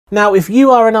Now, if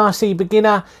you are an RC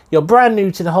beginner, you're brand new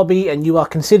to the hobby and you are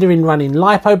considering running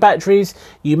LiPo batteries,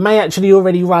 you may actually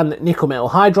already run nickel metal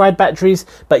hydride batteries,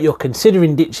 but you're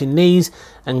considering ditching these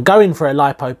and going for a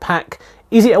LiPo pack.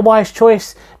 Is it a wise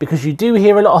choice? Because you do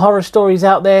hear a lot of horror stories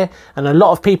out there and a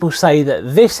lot of people say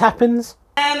that this happens.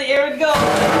 And here it goes.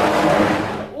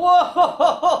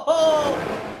 Whoa!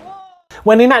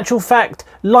 When in actual fact,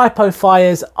 LiPo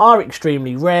fires are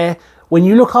extremely rare. When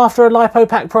you look after a LiPo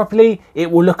pack properly, it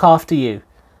will look after you.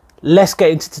 Let's get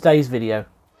into today's video.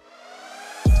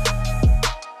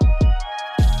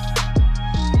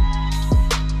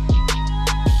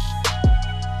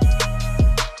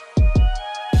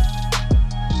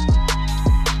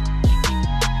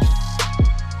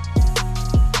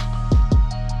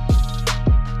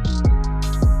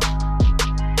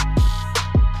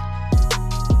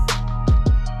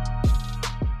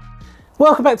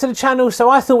 Welcome back to the channel.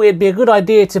 So I thought it'd be a good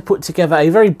idea to put together a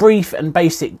very brief and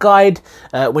basic guide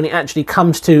when it actually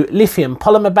comes to lithium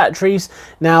polymer batteries.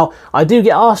 Now, I do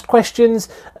get asked questions,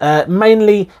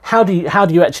 mainly how do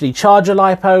you actually charge a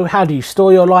LiPo? How do you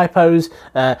store your LiPos?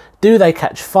 Do they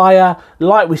catch fire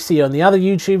like we see on the other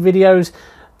YouTube videos?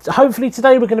 Hopefully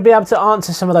today we're going to be able to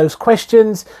answer some of those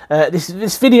questions.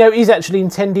 This video is actually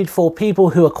intended for people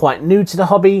who are quite new to the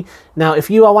hobby. Now, if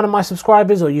you are one of my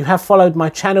subscribers or you have followed my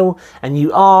channel and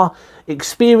you are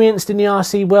experienced in the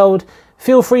RC world,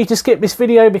 feel free to skip this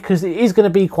video because it is going to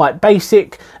be quite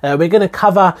basic. We're going to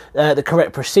cover the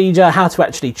correct procedure, how to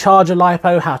actually charge a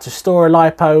LiPo, how to store a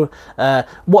LiPo,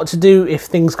 what to do if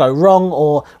things go wrong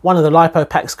or one of the LiPo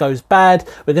packs goes bad.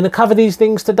 We're going to cover these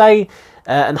things today.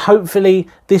 And hopefully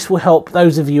this will help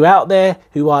those of you out there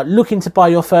who are looking to buy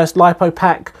your first LiPo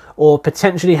pack or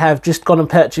potentially have just gone and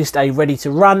purchased a ready to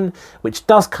run, which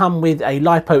does come with a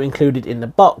LiPo included in the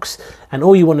box, and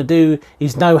all you want to do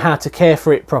is know how to care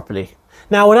for it properly.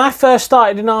 Now, when I first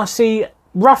started in RC,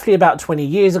 roughly about 20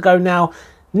 years ago now,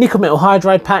 nickel metal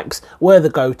hydride packs were the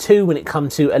go-to when it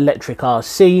comes to electric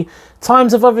RC.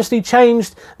 Times have obviously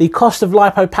changed. The cost of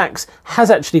LiPo packs has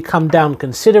actually come down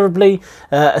considerably,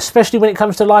 especially when it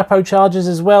comes to LiPo chargers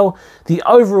as well. The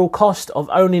overall cost of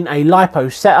owning a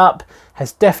LiPo setup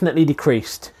has definitely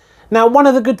decreased. Now, one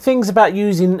of the good things about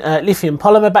using lithium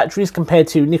polymer batteries compared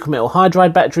to nickel metal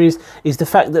hydride batteries is the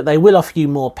fact that they will offer you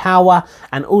more power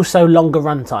and also longer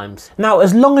run times. Now,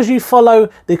 as long as you follow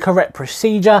the correct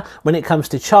procedure when it comes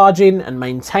to charging and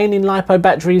maintaining LiPo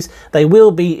batteries, they will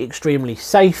be extremely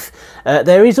safe.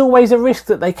 There is always a risk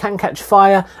that they can catch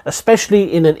fire,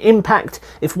 especially in an impact.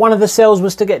 If one of the cells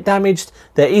was to get damaged,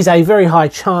 there is a very high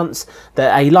chance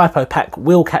that a LiPo pack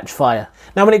will catch fire.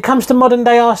 Now, when it comes to modern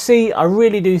day RC, I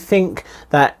really do think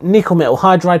that nickel metal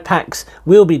hydride packs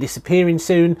will be disappearing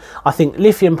soon. I think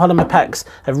lithium polymer packs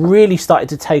have really started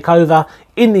to take over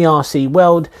in the RC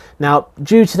world. Now,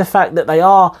 due to the fact that they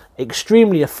are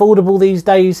extremely affordable these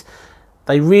days,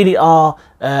 they really are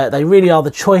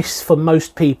the choice for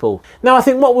most people. Now, I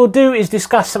think what we'll do is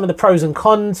discuss some of the pros and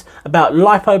cons about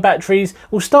LiPo batteries.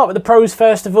 We'll start with the pros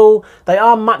first of all. They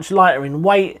are much lighter in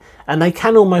weight and they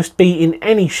can almost be in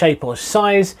any shape or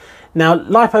size. Now,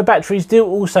 LiPo batteries do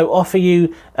also offer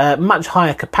you much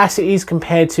higher capacities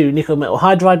compared to nickel metal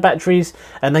hydride batteries,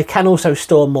 and they can also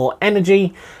store more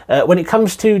energy. When it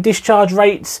comes to discharge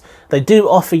rates, they do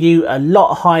offer you a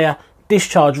lot higher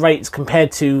discharge rates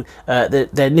compared to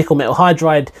their nickel metal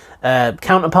hydride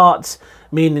counterparts,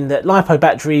 meaning that LiPo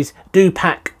batteries do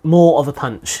pack more of a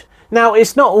punch. Now,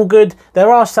 it's not all good.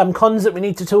 There are some cons that we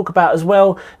need to talk about as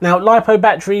well. Now, LiPo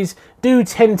batteries do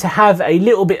tend to have a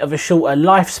little bit of a shorter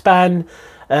lifespan.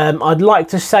 I'd like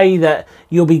to say that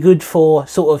you'll be good for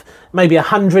sort of maybe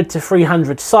 100 to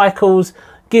 300 cycles,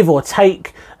 give or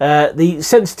take. The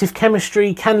sensitive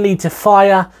chemistry can lead to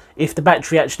fire if the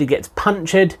battery actually gets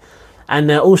punctured. And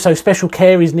also special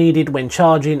care is needed when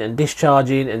charging and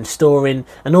discharging and storing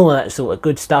and all of that sort of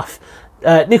good stuff.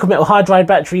 Nickel metal hydride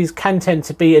batteries can tend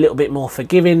to be a little bit more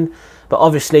forgiving, but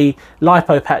obviously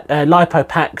LiPo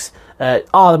packs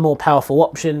are the more powerful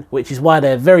option, which is why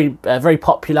they're very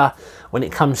popular when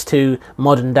it comes to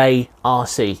modern day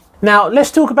RC. Now, let's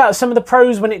talk about some of the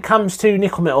pros when it comes to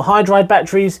nickel metal hydride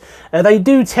batteries. They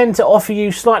do tend to offer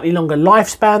you slightly longer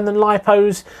lifespan than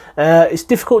LiPos. It's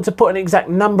difficult to put an exact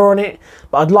number on it,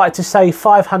 but I'd like to say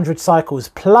 500 cycles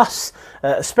plus,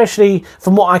 especially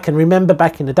from what I can remember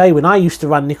back in the day when I used to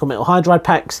run nickel metal hydride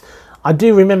packs. I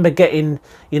do remember getting,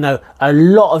 you know, a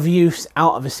lot of use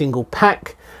out of a single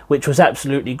pack, which was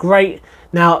absolutely great.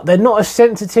 Now, they're not as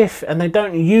sensitive and they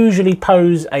don't usually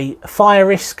pose a fire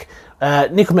risk.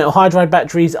 Nickel metal hydride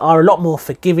batteries are a lot more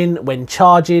forgiving when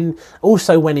charging,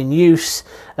 also when in use.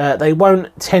 They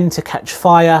won't tend to catch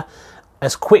fire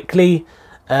as quickly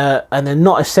and they're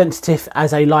not as sensitive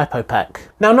as a LiPo pack.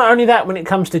 Now, not only that, when it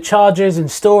comes to chargers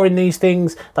and storing these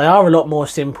things, they are a lot more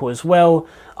simple as well.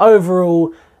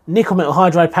 Overall, nickel metal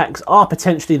hydride packs are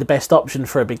potentially the best option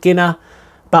for a beginner,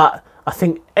 but I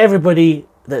think everybody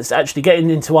that's actually getting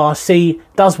into RC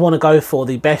does want to go for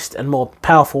the best and more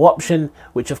powerful option,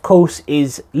 which of course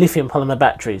is lithium polymer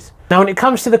batteries. Now, when it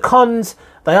comes to the cons,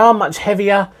 they are much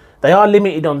heavier, they are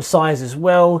limited on size as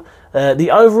well. The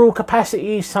overall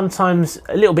capacity is sometimes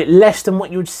a little bit less than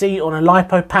what you would see on a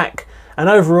LiPo pack, and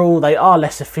overall they are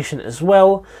less efficient as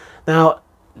well. Now,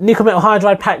 nickel metal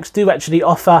hydride packs do actually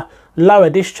offer lower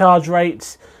discharge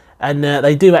rates, and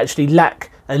they do actually lack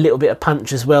a little bit of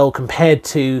punch as well compared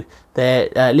to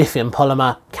their lithium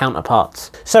polymer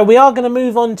counterparts. So we are going to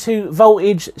move on to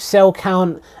voltage, cell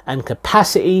count and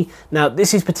capacity. Now,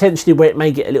 this is potentially where it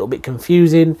may get a little bit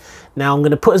confusing. Now, I'm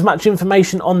going to put as much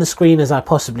information on the screen as I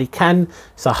possibly can,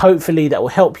 so hopefully that will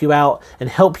help you out and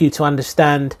help you to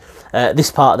understand this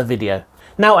part of the video.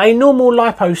 Now, a normal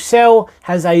LiPo cell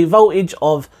has a voltage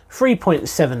of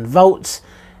 3.7 volts.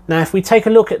 Now, if we take a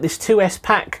look at this 2S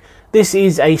pack, this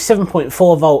is a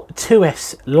 7.4 volt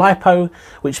 2S LiPo,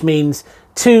 which means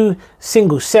two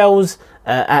single cells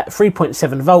at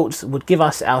 3.7 volts would give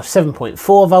us our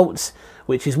 7.4 volts,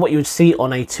 which is what you would see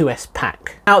on a 2S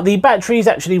pack. Now, the battery is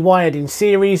actually wired in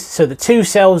series, so the two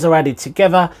cells are added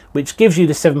together, which gives you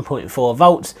the 7.4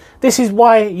 volts. This is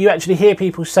why you actually hear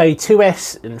people say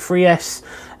 2S and 3S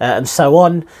and so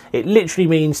on. It literally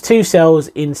means two cells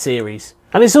in series.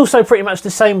 And it's also pretty much the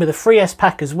same with a 3S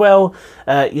pack as well.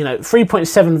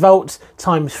 3.7 volts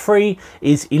times 3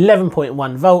 is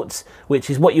 11.1 volts, which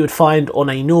is what you would find on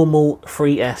a normal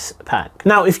 3S pack.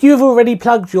 Now, if you've already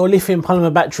plugged your lithium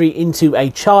polymer battery into a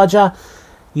charger,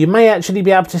 you may actually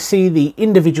be able to see the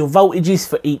individual voltages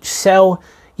for each cell.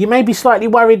 You may be slightly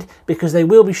worried because they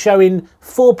will be showing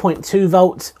 4.2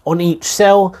 volts on each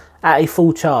cell at a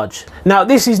full charge. Now,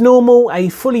 this is normal. A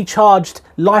fully charged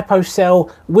LiPo cell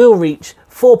will reach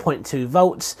 4.2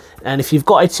 volts, and if you've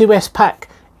got a 2S pack,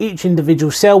 each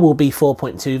individual cell will be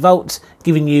 4.2 volts,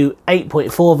 giving you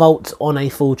 8.4 volts on a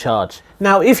full charge.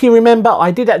 Now, if you remember,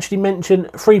 I did actually mention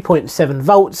 3.7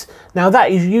 volts. Now, that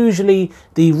is usually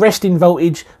the resting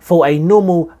voltage for a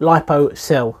normal LiPo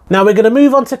cell. Now, we're going to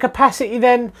move on to capacity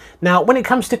then. Now, when it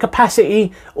comes to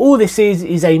capacity, all this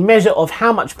is a measure of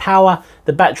how much power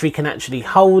the battery can actually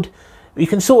hold. You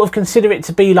can sort of consider it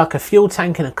to be like a fuel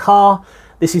tank in a car.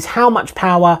 This is how much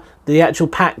power the actual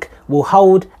pack will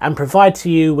hold and provide to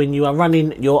you when you are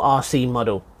running your RC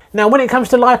model. Now, when it comes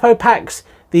to LiPo packs,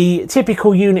 the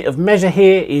typical unit of measure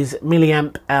here is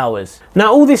milliamp hours.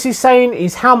 Now, all this is saying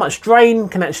is how much drain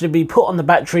can actually be put on the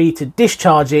battery to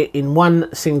discharge it in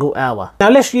 1 single hour. Now,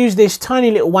 let's use this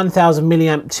tiny little 1000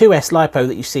 milliamp 2S LiPo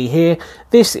that you see here.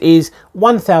 This is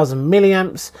 1000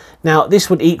 milliamps. Now, this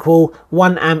would equal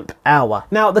 1 amp hour.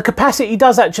 Now, the capacity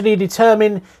does actually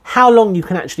determine how long you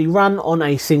can actually run on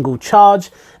a single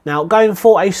charge. Now, going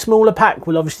for a smaller pack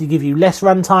will obviously give you less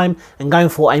runtime, and going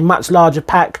for a much larger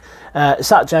pack,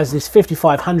 such as this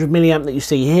 5500 milliamp that you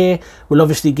see here, will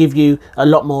obviously give you a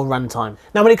lot more runtime.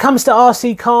 Now, when it comes to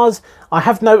RC cars, I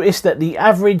have noticed that the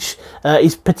average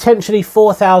is potentially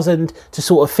 4000 to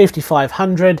sort of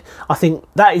 5500. I think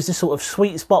that is the sort of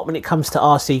sweet spot when it comes to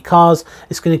RC cars.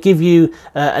 It's going to give you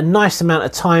a nice amount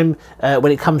of time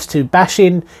when it comes to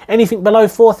bashing. Anything below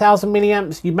 4000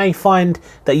 milliamps, you may find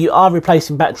that you are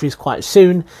replacing batteries quite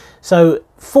soon. So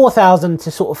 4000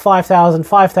 to sort of 5000,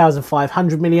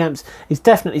 5500 milliamps is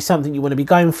definitely something you want to be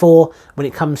going for when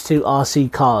it comes to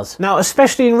RC cars. Now,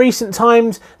 especially in recent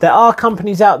times, there are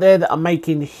companies out there that are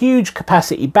making huge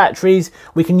capacity batteries.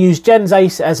 We can use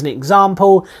Gensace as an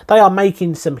example. They are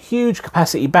making some huge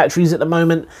capacity batteries at the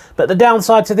moment, but the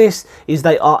downside to this is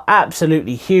they are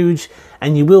absolutely huge,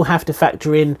 and you will have to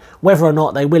factor in whether or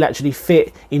not they will actually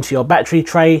fit into your battery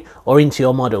tray or into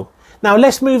your model. Now,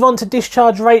 let's move on to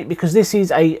discharge rate, because this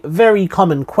is a very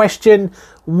common question.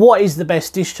 What is the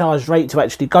best discharge rate to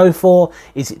actually go for?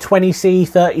 Is it 20C,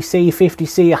 30C,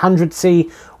 50C,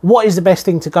 100C? What is the best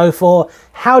thing to go for?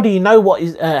 How do you know what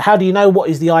is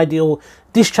the ideal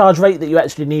discharge rate that you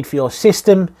actually need for your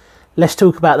system? Let's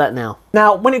talk about that now.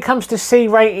 Now, when it comes to C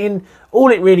rating, all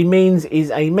it really means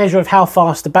is a measure of how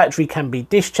fast the battery can be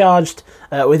discharged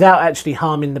without actually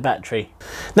harming the battery.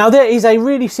 Now, there is a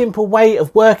really simple way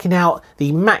of working out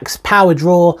the max power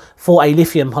draw for a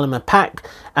lithium polymer pack,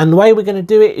 and the way we're going to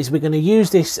do it is we're going to use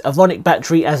this Avonic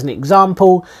battery as an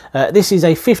example. This is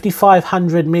a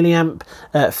 5500 milliamp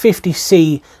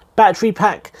 50C battery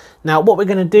pack. Now what we're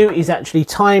going to do is actually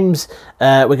times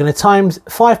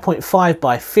 5.5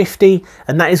 by 50,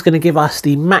 and that is going to give us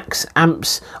the max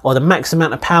amps, or the max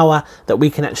amount of power that we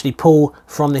can actually pull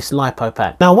from this LiPo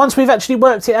pack. Now once we've actually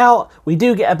worked it out, we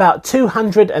do get about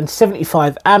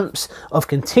 275 amps of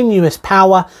continuous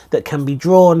power that can be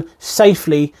drawn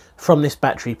safely from this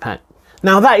battery pack.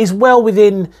 Now that is well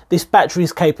within this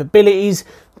battery's capabilities.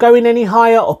 Going any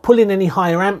higher or pulling any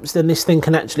higher amps than this thing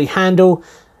can actually handle,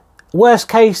 worst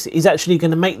case, is actually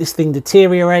going to make this thing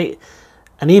deteriorate,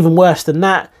 and even worse than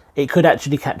that, it could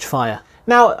actually catch fire.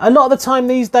 Now a lot of the time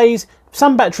these days,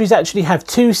 some batteries actually have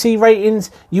 2C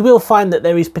ratings. You will find that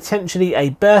there is potentially a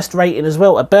burst rating as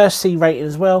well, a burst C rating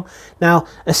as well. Now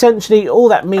essentially all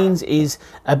that means is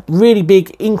a really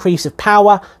big increase of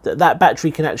power that that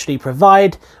battery can actually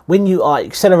provide when you are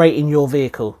accelerating your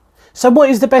vehicle. So what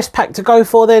is the best pack to go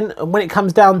for then when it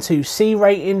comes down to C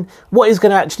rating? What is going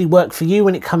to actually work for you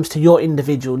when it comes to your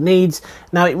individual needs?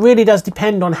 Now it really does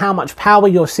depend on how much power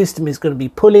your system is going to be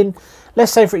pulling.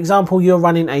 Let's say for example you're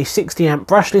running a 60 amp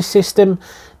brushless system.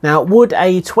 Now would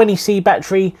a 20C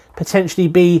battery potentially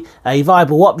be a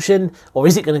viable option, or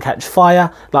is it going to catch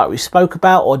fire like we spoke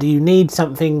about, or do you need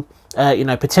something you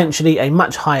know, potentially a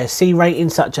much higher C rating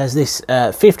such as this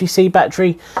 50C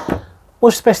battery?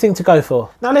 What's the best thing to go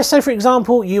for? Now let's say for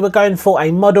example you were going for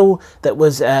a model that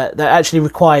was that actually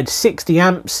required 60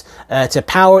 amps to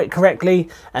power it correctly,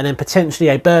 and then potentially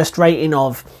a burst rating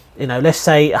of, you know, let's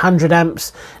say 100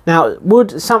 amps. Now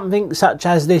would something such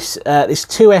as this this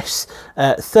 2S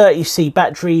 30C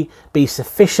battery be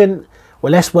sufficient?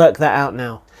 Well, let's work that out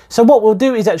now. So what we'll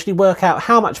do is actually work out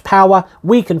how much power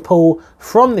we can pull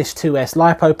from this 2S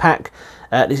LiPo pack.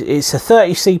 It's a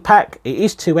 30C pack, it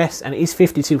is 2S, and it is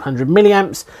 5200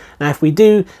 milliamps. Now if we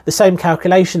do the same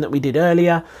calculation that we did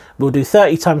earlier, we'll do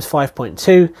 30 times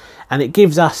 5.2, and it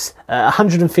gives us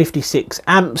 156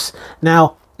 amps.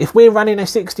 Now if we're running a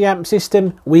 60 amp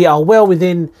system, we are well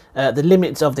within the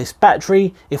limits of this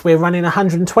battery. If we're running a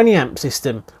 120 amp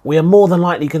system, we are more than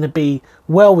likely going to be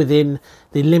well within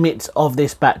the limits of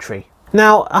this battery.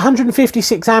 Now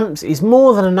 156 amps is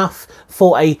more than enough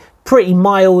for a pretty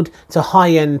mild to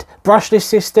high-end brushless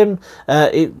system.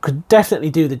 It could definitely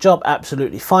do the job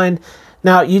absolutely fine.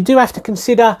 Now you do have to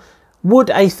consider,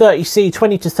 would a 30C,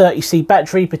 20 to 30C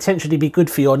battery potentially be good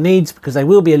for your needs, because they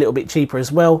will be a little bit cheaper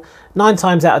as well. 9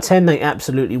 times out of 10 they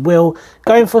absolutely will.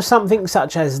 Going for something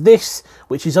such as this,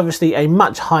 which is obviously a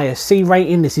much higher C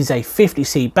rating, this is a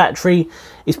 50C battery,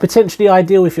 is potentially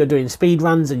ideal if you're doing speed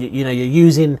runs and you know you're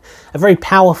using a very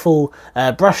powerful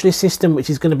brushless system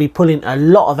which is going to be pulling a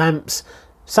lot of amps.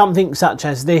 Something such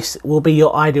as this will be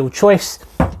your ideal choice.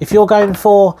 If you're going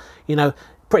for, you know,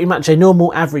 pretty much a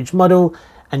normal average model,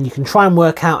 and you can try and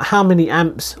work out how many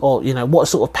amps, or you know, what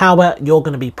sort of power you're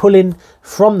going to be pulling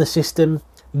from the system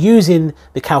using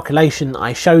the calculation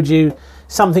I showed you,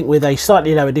 something with a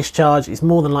slightly lower discharge is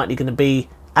more than likely going to be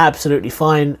absolutely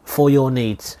fine for your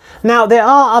needs. Now there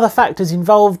are other factors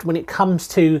involved when it comes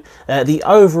to the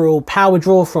overall power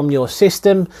draw from your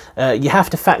system. You have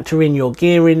to factor in your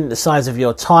gearing, the size of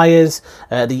your tyres,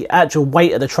 the actual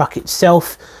weight of the truck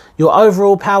itself. Your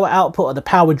overall power output, or the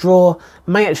power draw,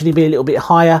 may actually be a little bit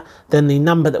higher than the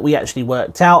number that we actually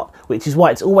worked out, which is why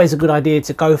it's always a good idea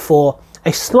to go for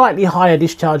a slightly higher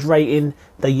discharge rating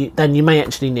than you may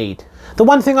actually need. The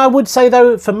one thing I would say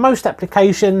though, for most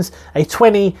applications, a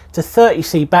 20 to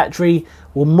 30C battery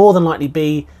will more than likely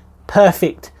be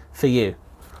perfect for you.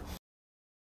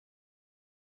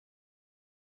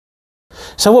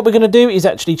 So what we're going to do is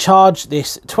actually charge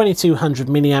this 2200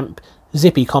 milliamp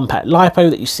zippy compact LiPo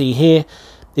that you see here.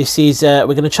 This is we're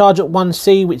going to charge at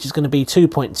 1C, which is going to be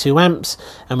 2.2 amps,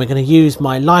 and we're going to use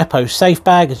my LiPo safe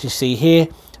bag, as you see here.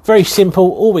 Very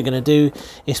simple. All we're going to do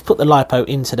is put the LiPo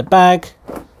into the bag.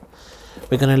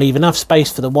 We're going to leave enough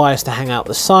space for the wires to hang out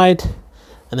the side,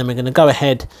 and then we're going to go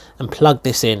ahead and plug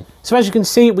this in. So as you can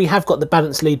see, we have got the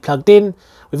balance lead plugged in.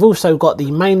 We've also got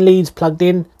the main leads plugged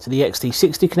in to the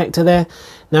XT60 connector there.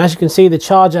 Now as you can see, the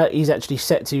charger is actually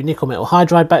set to nickel metal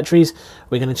hydride batteries.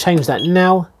 We're going to change that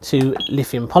now to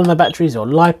lithium polymer batteries, or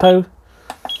LiPo.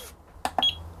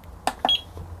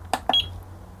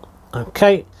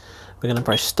 Okay, we're going to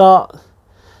press start.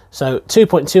 So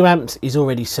 2.2 amps is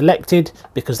already selected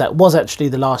because that was actually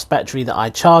the last battery that I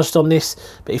charged on this.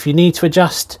 But if you need to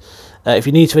adjust,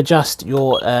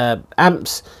 your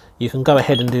amps, you can go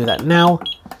ahead and do that now.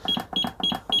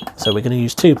 So we're going to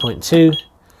use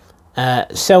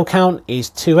 2.2. Cell count is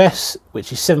 2S,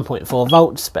 which is 7.4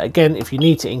 volts. But again, if you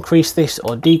need to increase this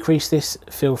or decrease this,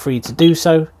 feel free to do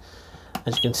so.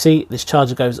 As you can see, this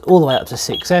charger goes all the way up to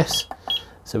 6S.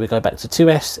 So we go back to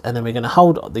 2S, and then we're going to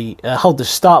hold the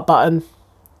start button,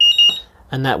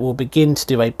 and that will begin to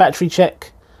do a battery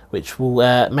check, which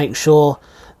will make sure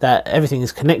that everything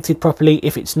is connected properly.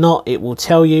 If it's not, it will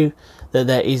tell you that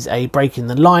there is a break in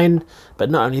the line, but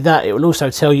not only that, it will also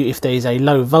tell you if there is a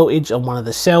low voltage on one of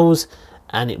the cells,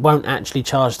 and it won't actually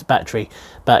charge the battery.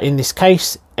 But in this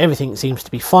case, everything seems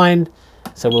to be fine,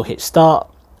 so we'll hit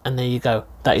start, and there you go.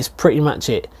 That is pretty much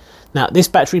it. Now, this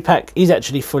battery pack is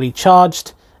actually fully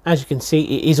charged. As you can see,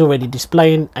 it is already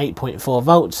displaying 8.4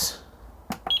 volts.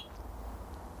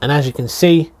 And as you can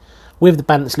see, with the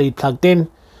balance lead plugged in,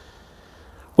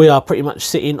 we are pretty much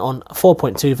sitting on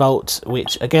 4.2 volts,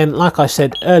 which again, like I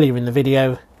said earlier in the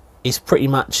video, is pretty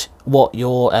much what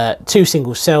your 2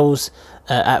 single cells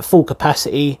at full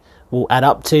capacity will add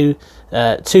up to. 2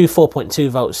 4.2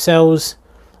 volt cells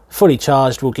fully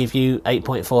charged will give you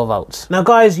 8.4 volts. Now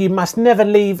guys, you must never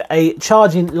leave a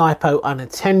charging LiPo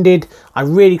unattended. I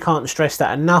really can't stress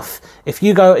that enough. If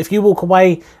you walk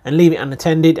away and leave it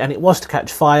unattended and it was to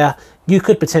catch fire, you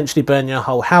could potentially burn your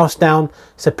whole house down.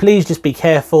 So please just be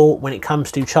careful when it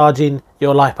comes to charging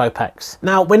your LiPo packs.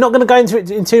 Now, we're not going to go into it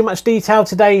in too much detail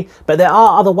today, but there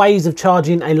are other ways of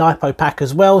charging a LiPo pack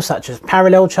as well, such as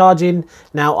parallel charging.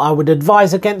 Now, I would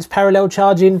advise against parallel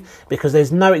charging because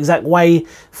there's no exact way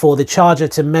for the charger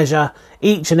to measure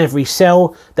each and every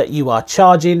cell that you are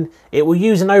charging. It will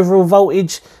use an overall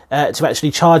voltage to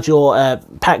actually charge your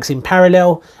packs in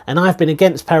parallel, and I've been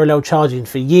against parallel charging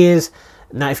for years.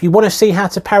 Now, if you want to see how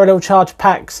to parallel charge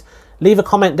packs, leave a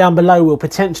comment down below. We'll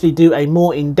potentially do a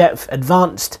more in-depth,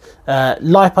 advanced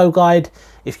LiPo guide.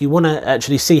 If you want to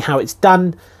actually see how it's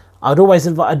done, I'd always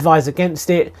advise against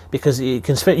it, because you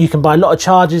can buy a lot of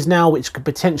chargers now which could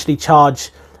potentially charge,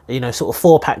 you know, sort of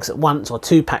 4 packs at once or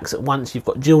 2 packs at once. You've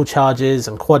got dual chargers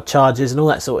and quad chargers and all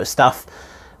that sort of stuff,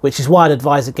 which is why I'd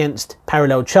advise against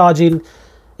parallel charging.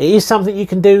 It is something you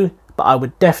can do, but I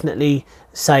would definitely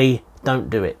say don't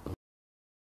do it.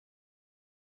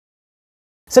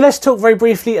 So let's talk very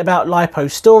briefly about LiPo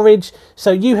storage.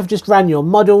 So you have just ran your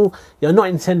model. You're not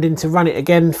intending to run it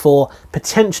again for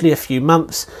potentially a few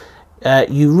months.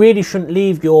 You really shouldn't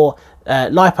leave your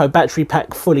LiPo battery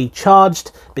pack fully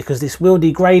charged, because this will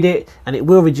degrade it and it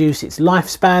will reduce its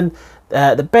lifespan.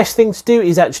 The best thing to do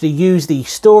is actually use the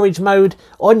storage mode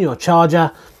on your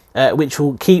charger, which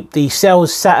will keep the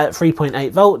cells sat at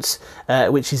 3.8 volts,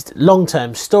 which is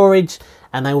long-term storage,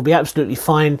 and they will be absolutely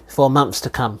fine for months to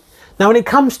come. Now, when it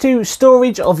comes to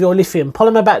storage of your lithium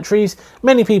polymer batteries,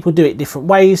 many people do it different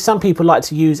ways. Some people like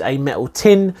to use a metal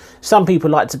tin. Some people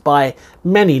like to buy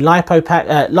many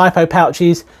LiPo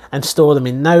pouches and store them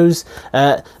in those.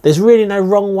 There's really no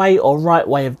wrong way or right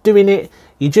way of doing it.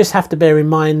 You just have to bear in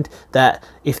mind that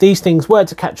if these things were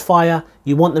to catch fire,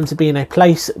 you want them to be in a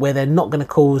place where they're not going to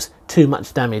cause too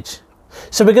much damage.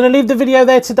 So we're going to leave the video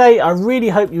there today. I really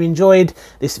hope you enjoyed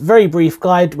this very brief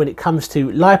guide when it comes to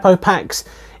LiPo packs.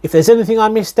 If there's anything I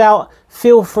missed out,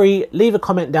 feel free, leave a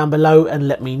comment down below and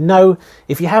let me know.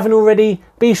 If you haven't already,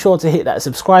 be sure to hit that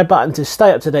subscribe button to stay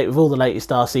up to date with all the latest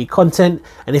RC content.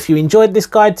 And if you enjoyed this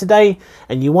guide today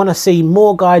and you want to see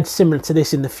more guides similar to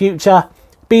this in the future,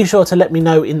 be sure to let me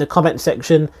know in the comment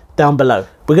section down below.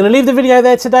 We're going to leave the video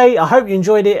there today. I hope you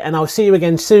enjoyed it, and I'll see you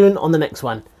again soon on the next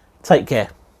one. Take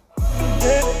care.